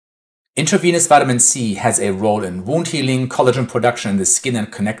Intravenous vitamin C has a role in wound healing, collagen production in the skin and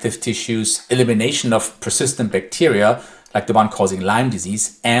connective tissues, elimination of persistent bacteria, like the one causing Lyme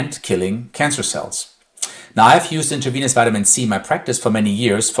disease, and killing cancer cells. Now, I've used intravenous vitamin C in my practice for many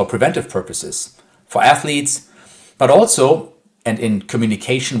years for preventive purposes, for athletes, but also, and in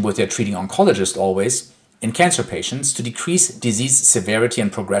communication with their treating oncologist always, in cancer patients to decrease disease severity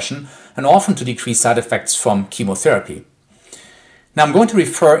and progression, and often to decrease side effects from chemotherapy. Now, I'm going to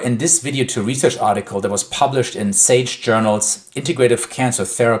refer in this video to a research article that was published in Sage Journal's Integrative Cancer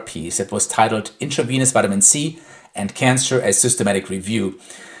Therapies that was titled Intravenous Vitamin C and Cancer: A Systematic Review.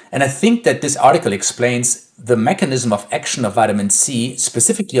 And I think that this article explains the mechanism of action of vitamin C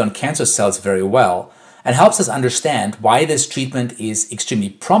specifically on cancer cells very well and helps us understand why this treatment is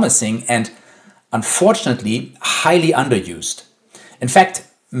extremely promising and, unfortunately, highly underused. In fact,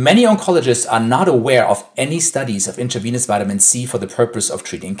 many oncologists are not aware of any studies of intravenous vitamin C for the purpose of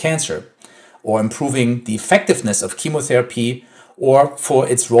treating cancer, or improving the effectiveness of chemotherapy, or for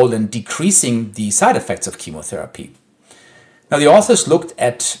its role in decreasing the side effects of chemotherapy. Now, the authors looked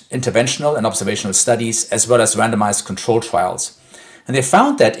at interventional and observational studies as well as randomized control trials, and they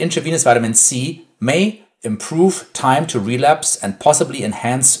found that intravenous vitamin C may improve time to relapse and possibly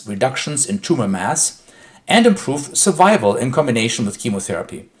enhance reductions in tumor mass and improve survival in combination with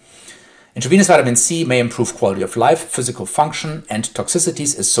chemotherapy. Intravenous vitamin C may improve quality of life, physical function, and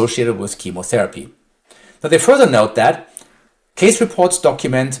toxicities associated with chemotherapy. Now, they further note that case reports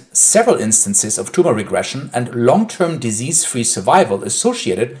document several instances of tumor regression and long-term disease-free survival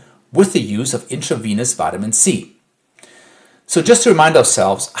associated with the use of intravenous vitamin C. So just to remind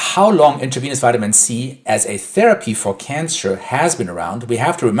ourselves how long intravenous vitamin C as a therapy for cancer has been around, we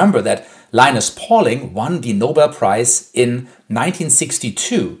have to remember that Linus Pauling won the Nobel Prize in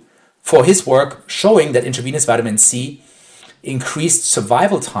 1962 for his work showing that intravenous vitamin C increased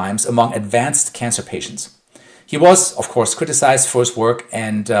survival times among advanced cancer patients. He was, of course, criticized for his work,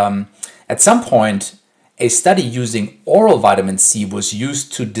 and at some point, a study using oral vitamin C was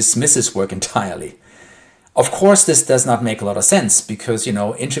used to dismiss his work entirely. Of course, this does not make a lot of sense because,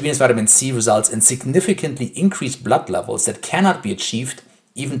 intravenous vitamin C results in significantly increased blood levels that cannot be achieved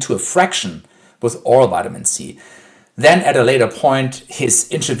even to a fraction with oral vitamin C. Then at a later point, his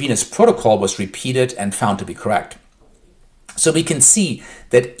intravenous protocol was repeated and found to be correct. So we can see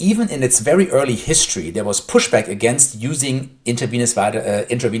that even in its very early history, there was pushback against using intravenous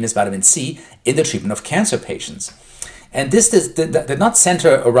vitamin C in the treatment of cancer patients. And this did not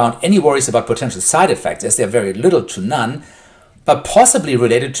center around any worries about potential side effects, as there are very little to none, but possibly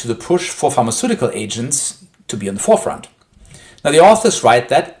related to the push for pharmaceutical agents to be on the forefront. Now, the authors write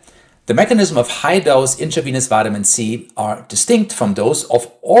that the mechanism of high-dose intravenous vitamin C are distinct from those of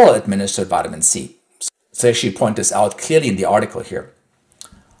oral administered vitamin C. So they actually point this out clearly in the article here.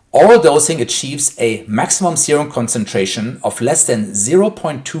 Oral dosing achieves a maximum serum concentration of less than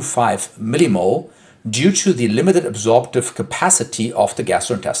 0.25 millimole due to the limited absorptive capacity of the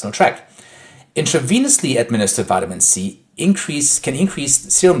gastrointestinal tract. Intravenously administered vitamin C can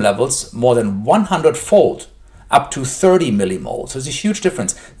increase serum levels more than 100-fold, up to 30 millimole. So it's a huge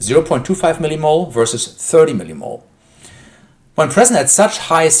difference, 0.25 millimole versus 30 millimole. When present at such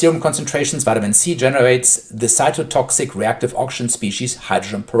high serum concentrations, vitamin C generates the cytotoxic reactive oxygen species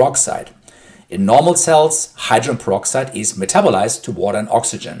hydrogen peroxide. In normal cells, hydrogen peroxide is metabolized to water and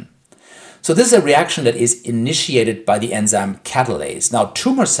oxygen. So this is a reaction that is initiated by the enzyme catalase. Now,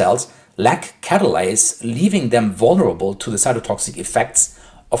 tumor cells lack catalase, leaving them vulnerable to the cytotoxic effects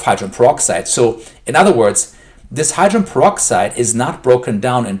of hydrogen peroxide. So, in other words, this hydrogen peroxide is not broken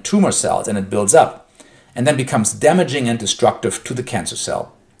down in tumor cells and it builds up and then becomes damaging and destructive to the cancer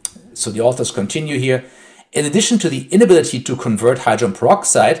cell. So the authors continue here. In addition to the inability to convert hydrogen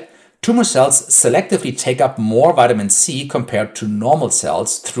peroxide, tumor cells selectively take up more vitamin C compared to normal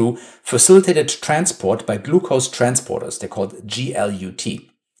cells through facilitated transport by glucose transporters. They're called GLUT.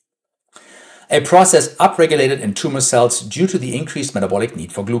 A process upregulated in tumor cells due to the increased metabolic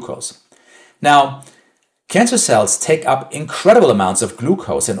need for glucose. Now, cancer cells take up incredible amounts of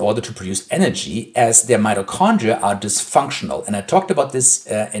glucose in order to produce energy as their mitochondria are dysfunctional. And I talked about this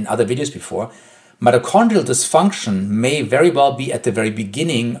in other videos before. Mitochondrial dysfunction may very well be at the very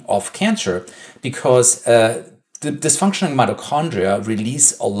beginning of cancer because the dysfunctioning mitochondria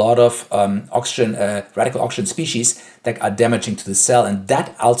release a lot of radical oxygen species that are damaging to the cell, and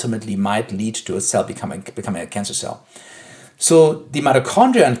that ultimately might lead to a cell becoming a cancer cell. So the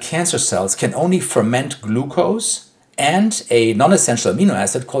mitochondria in cancer cells can only ferment glucose and a non-essential amino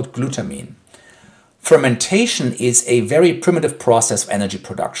acid called glutamine. Fermentation is a very primitive process of energy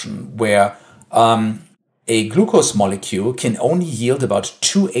production where a glucose molecule can only yield about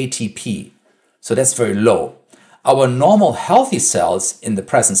 2 ATP. So that's very low. Our normal healthy cells in the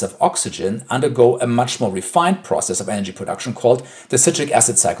presence of oxygen undergo a much more refined process of energy production called the citric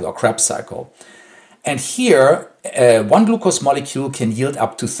acid cycle or Krebs cycle. And here, one glucose molecule can yield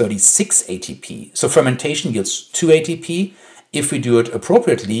up to 36 ATP. So fermentation yields 2 ATP. If we do it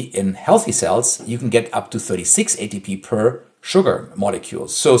appropriately in healthy cells, you can get up to 36 ATP per sugar molecule.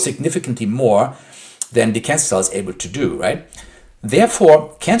 So significantly more than the cancer cell is able to do, right?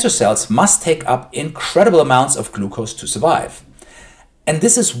 Therefore, cancer cells must take up incredible amounts of glucose to survive. And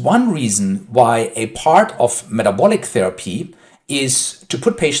this is one reason why a part of metabolic therapy is to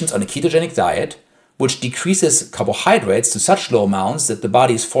put patients on a ketogenic diet, which decreases carbohydrates to such low amounts that the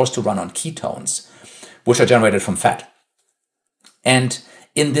body is forced to run on ketones, which are generated from fat. And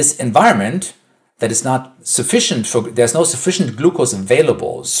in this environment that is not sufficient there's no sufficient glucose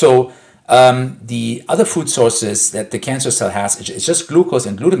available. So the other food sources that the cancer cell has is just glucose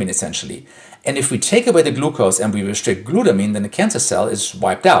and glutamine essentially. And if we take away the glucose and we restrict glutamine, then the cancer cell is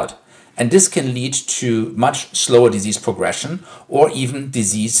wiped out. And this can lead to much slower disease progression or even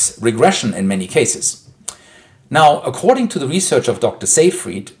disease regression in many cases. Now, according to the research of Dr.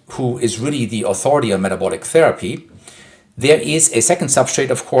 Seyfried, who is really the authority on metabolic therapy, there is a second substrate,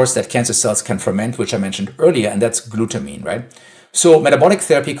 of course, that cancer cells can ferment, which I mentioned earlier, and that's glutamine, right? So metabolic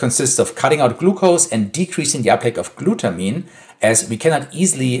therapy consists of cutting out glucose and decreasing the uptake of glutamine, as we cannot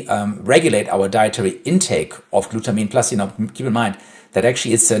easily regulate our dietary intake of glutamine. Plus, keep in mind that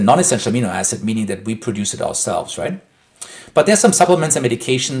actually it's a non-essential amino acid, meaning that we produce it ourselves, right? But there's some supplements and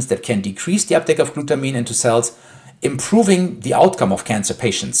medications that can decrease the uptake of glutamine into cells, improving the outcome of cancer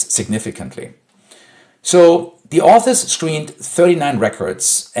patients significantly. So the authors screened 39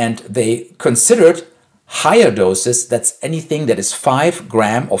 records and they considered higher doses, that's anything that is 5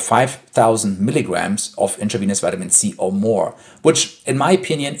 gram or 5,000 milligrams of intravenous vitamin C or more, which in my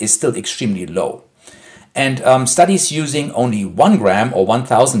opinion is still extremely low. And studies using only 1 gram or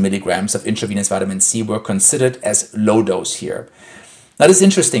 1,000 milligrams of intravenous vitamin C were considered as low dose here. Now this is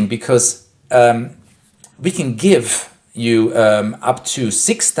interesting because we can give you up to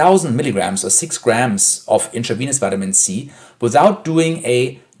 6,000 milligrams or 6 grams of intravenous vitamin C without doing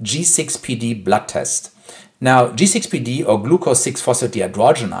a G6PD blood test. Now, G6PD or glucose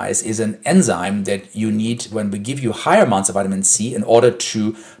 6-phosphate-dehydrogenase is an enzyme that you need when we give you higher amounts of vitamin C in order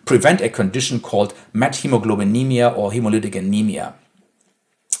to prevent a condition called methemoglobinemia or hemolytic anemia.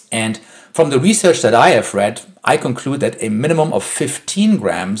 And from the research that I have read, I conclude that a minimum of 15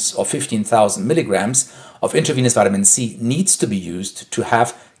 grams or 15,000 milligrams of intravenous vitamin C needs to be used to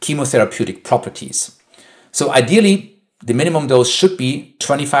have chemotherapeutic properties. So ideally, the minimum dose should be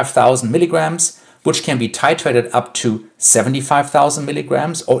 25,000 milligrams, which can be titrated up to 75,000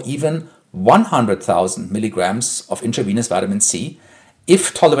 milligrams or even 100,000 milligrams of intravenous vitamin C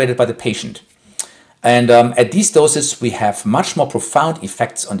if tolerated by the patient. And at these doses, we have much more profound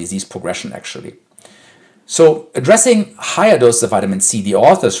effects on disease progression actually. So addressing higher doses of vitamin C, the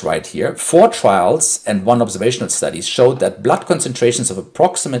authors write here, 4 trials and 1 observational study showed that blood concentrations of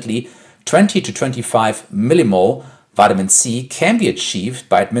approximately 20 to 25 millimole vitamin C can be achieved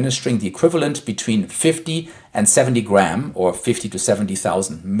by administering the equivalent between 50 and 70 gram or 50 to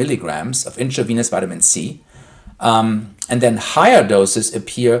 70,000 milligrams of intravenous vitamin C. And then higher doses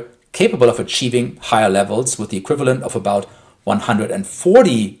appear capable of achieving higher levels with the equivalent of about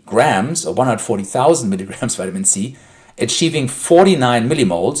 140 grams or 140,000 milligrams vitamin C, achieving 49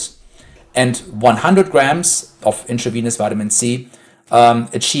 millimoles, and 100 grams of intravenous vitamin C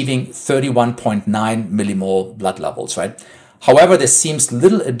achieving 31.9 millimole blood levels, right? However, there seems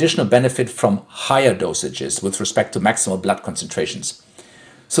little additional benefit from higher dosages with respect to maximal blood concentrations.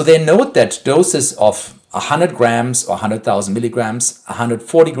 So they note that doses of 100 grams or 100,000 milligrams,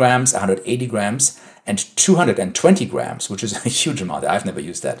 140 grams, 180 grams, and 220 grams, which is a huge amount, I've never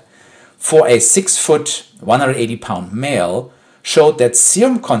used that, for a 6-foot, 180-pound male showed that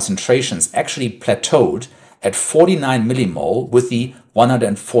serum concentrations actually plateaued at 49 millimole with the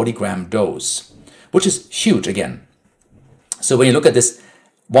 140 gram dose, which is huge again. So when you look at this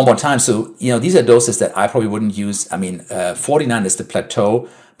one more time, so these are doses that I probably wouldn't use. 49 is the plateau,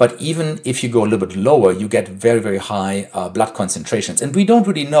 but even if you go a little bit lower, you get very, very high blood concentrations. And we don't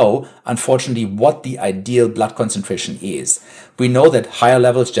really know, unfortunately, what the ideal blood concentration is. We know that higher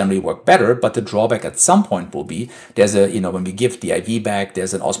levels generally work better, but the drawback at some point will be there's when we give the IV back,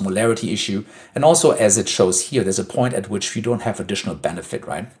 there's an osmolarity issue. And also, as it shows here, there's a point at which you don't have additional benefit,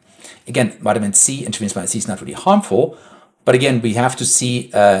 right? Again, vitamin C, intravenous vitamin C is not really harmful. But again, we have to see,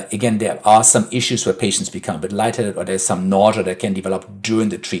 again, there are some issues where patients become a bit lightheaded or there's some nausea that can develop during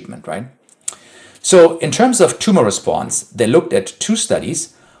the treatment, right? So in terms of tumor response, they looked at 2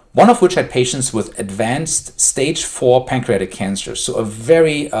 studies, one of which had patients with advanced stage 4 pancreatic cancer, so a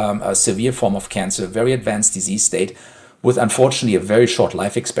very severe form of cancer, very advanced disease state, with unfortunately a very short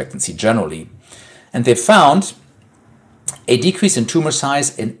life expectancy generally. And they found a decrease in tumor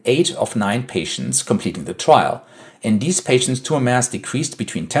size in 8 of 9 patients completing the trial. In these patients, tumor mass decreased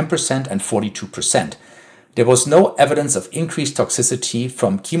between 10% and 42%. There was no evidence of increased toxicity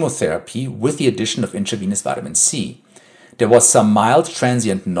from chemotherapy with the addition of intravenous vitamin C. There was some mild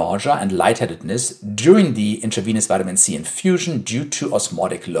transient nausea and lightheadedness during the intravenous vitamin C infusion due to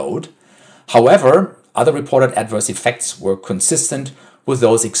osmotic load. However, other reported adverse effects were consistent with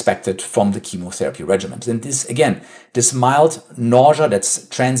those expected from the chemotherapy regimen. And this, again, this mild nausea that's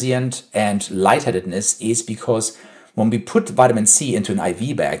transient and lightheadedness is because when we put vitamin C into an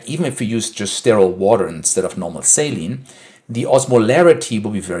IV bag, even if we use just sterile water instead of normal saline, the osmolarity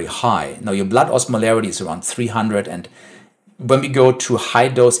will be very high. Now, your blood osmolarity is around 300, and when we go to high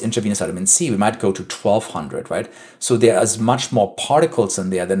dose intravenous vitamin C, we might go to 1200, right? So there is much more particles in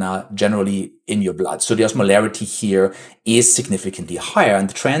there than are generally in your blood. So the osmolarity here is significantly higher.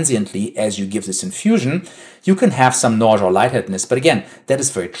 And transiently, as you give this infusion, you can have some nausea or lightheadedness. But again, that is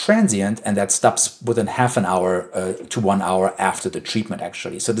very transient, and that stops within half an hour to 1 hour after the treatment,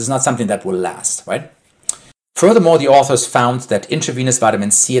 actually. So this is not something that will last, right? Furthermore, the authors found that intravenous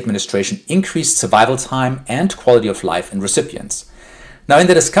vitamin C administration increased survival time and quality of life in recipients. Now, in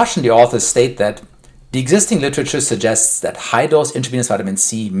the discussion, the authors state that the existing literature suggests that high-dose intravenous vitamin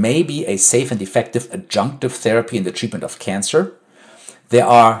C may be a safe and effective adjunctive therapy in the treatment of cancer. There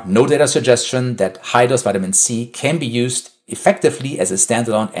are no data suggestion that high-dose vitamin C can be used effectively as a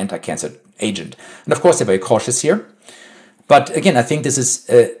standalone anti-cancer agent. And of course, they're very cautious here. But again, I think this is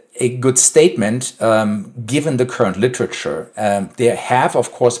a good statement given the current literature. There have,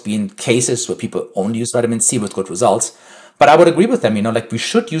 of course, been cases where people only use vitamin C with good results. But I would agree with them, like we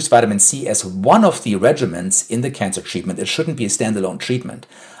should use vitamin C as one of the regimens in the cancer treatment. It shouldn't be a standalone treatment.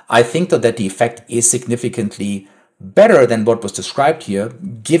 I think that the effect is significantly better than what was described here,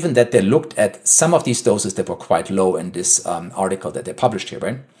 given that they looked at some of these doses that were quite low in this article that they published here,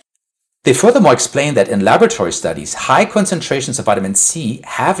 right? They furthermore explain that in laboratory studies, high concentrations of vitamin C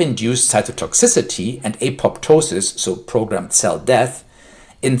have induced cytotoxicity and apoptosis, so programmed cell death,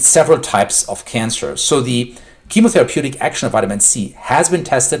 in several types of cancer. So the chemotherapeutic action of vitamin C has been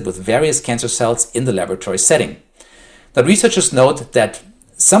tested with various cancer cells in the laboratory setting. The researchers note that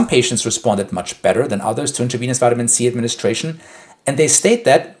some patients responded much better than others to intravenous vitamin C administration, and they state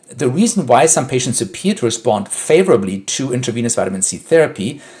that the reason why some patients appear to respond favorably to intravenous vitamin C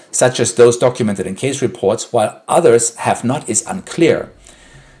therapy, such as those documented in case reports, while others have not, is unclear.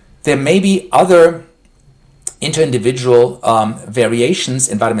 There may be other inter-individual variations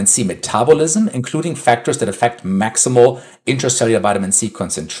in vitamin C metabolism, including factors that affect maximal intracellular vitamin C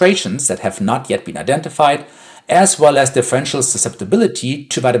concentrations that have not yet been identified, as well as differential susceptibility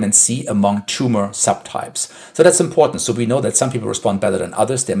to vitamin C among tumor subtypes. So that's important. So we know that some people respond better than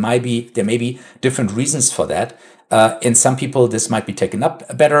others. There may be different reasons for that. In some people, this might be taken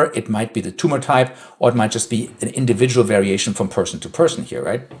up better. It might be the tumor type, or it might just be an individual variation from person to person here,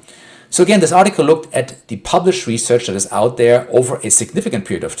 right? So again, this article looked at the published research that is out there over a significant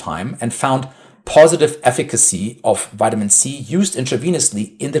period of time and found positive efficacy of vitamin C used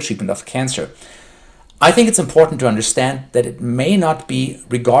intravenously in the treatment of cancer. I think it's important to understand that it may not be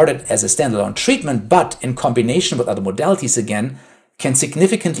regarded as a standalone treatment, but in combination with other modalities, again, can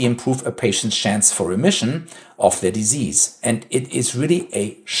significantly improve a patient's chance for remission of their disease. And it is really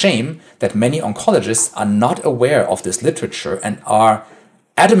a shame that many oncologists are not aware of this literature and are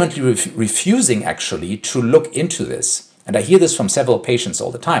adamantly refusing actually to look into this. And I hear this from several patients all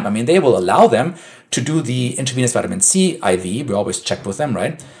the time. I mean, they will allow them to do the intravenous vitamin C IV. We always check with them,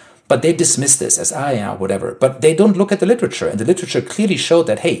 right? But they dismiss this as, whatever. But they don't look at the literature. And the literature clearly showed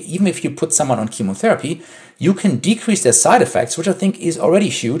that, hey, even if you put someone on chemotherapy, you can decrease their side effects, which I think is already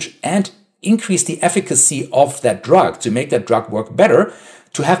huge, and increase the efficacy of that drug to make that drug work better,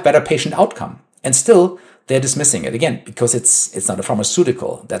 to have better patient outcome. And still, they're dismissing it, again, because it's not a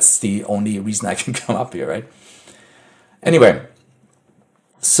pharmaceutical. That's the only reason I can come up here, right? Anyway,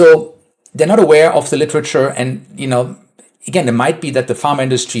 so they're not aware of the literature, and, again, it might be that the pharma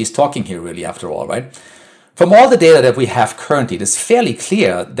industry is talking here really after all, right? From all the data that we have currently, it is fairly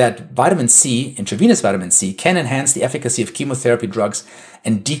clear that vitamin C, intravenous vitamin C, can enhance the efficacy of chemotherapy drugs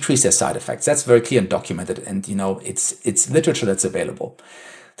and decrease their side effects. That's very clear and documented, and it's literature that's available.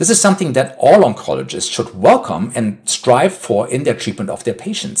 This is something that all oncologists should welcome and strive for in their treatment of their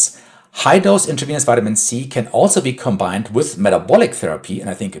patients. High-dose intravenous vitamin C can also be combined with metabolic therapy, and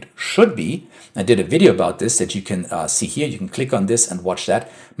I think it should be. I did a video about this that you can see here. You can click on this and watch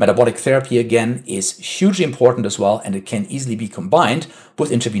that. Metabolic therapy, again, is hugely important as well, and it can easily be combined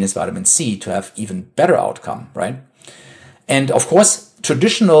with intravenous vitamin C to have even better outcome, right? And of course,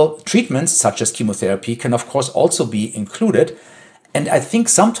 traditional treatments such as chemotherapy can of course also be included. And I think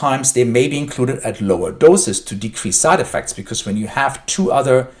sometimes they may be included at lower doses to decrease side effects, because when you have two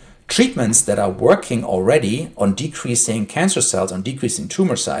other treatments that are working already on decreasing cancer cells, on decreasing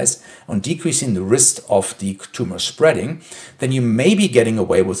tumor size, on decreasing the risk of the tumor spreading, then you may be getting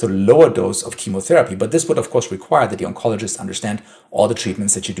away with a lower dose of chemotherapy. But this would of course require that the oncologist understand all the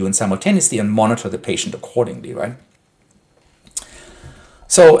treatments that you're doing simultaneously and monitor the patient accordingly, right?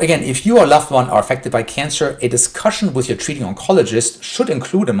 So again, if you or a loved one are affected by cancer, a discussion with your treating oncologist should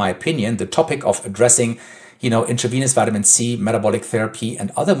include, in my opinion, the topic of addressing, intravenous vitamin C, metabolic therapy,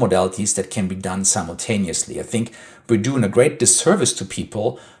 and other modalities that can be done simultaneously. I think we're doing a great disservice to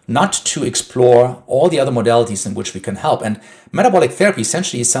people not to explore all the other modalities in which we can help. And metabolic therapy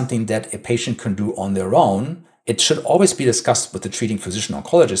essentially is something that a patient can do on their own. It should always be discussed with the treating physician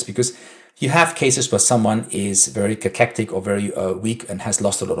oncologist, because you have cases where someone is very cachectic or very weak and has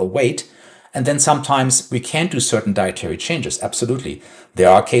lost a lot of weight. And then sometimes we can do certain dietary changes. Absolutely. There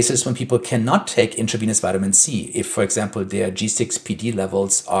are cases when people cannot take intravenous vitamin C if, for example, their G6PD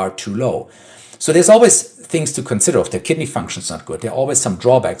levels are too low. So there's always things to consider. If their kidney function is not good, there are always some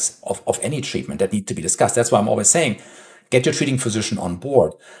drawbacks of any treatment that need to be discussed. That's why I'm always saying, get your treating physician on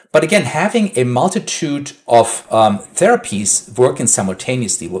board. But again, having a multitude of therapies working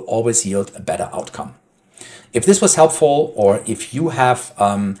simultaneously will always yield a better outcome. If this was helpful, or if you have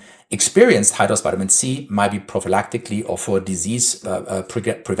experienced high-dose vitamin C, might be prophylactically or for disease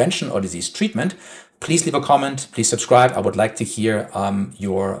prevention or disease treatment, please leave a comment, please subscribe. I would like to hear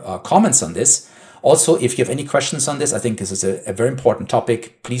your comments on this. Also, if you have any questions on this, I think this is a very important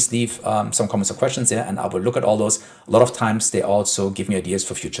topic. Please leave some comments or questions there, and I will look at all those. A lot of times they also give me ideas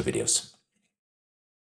for future videos.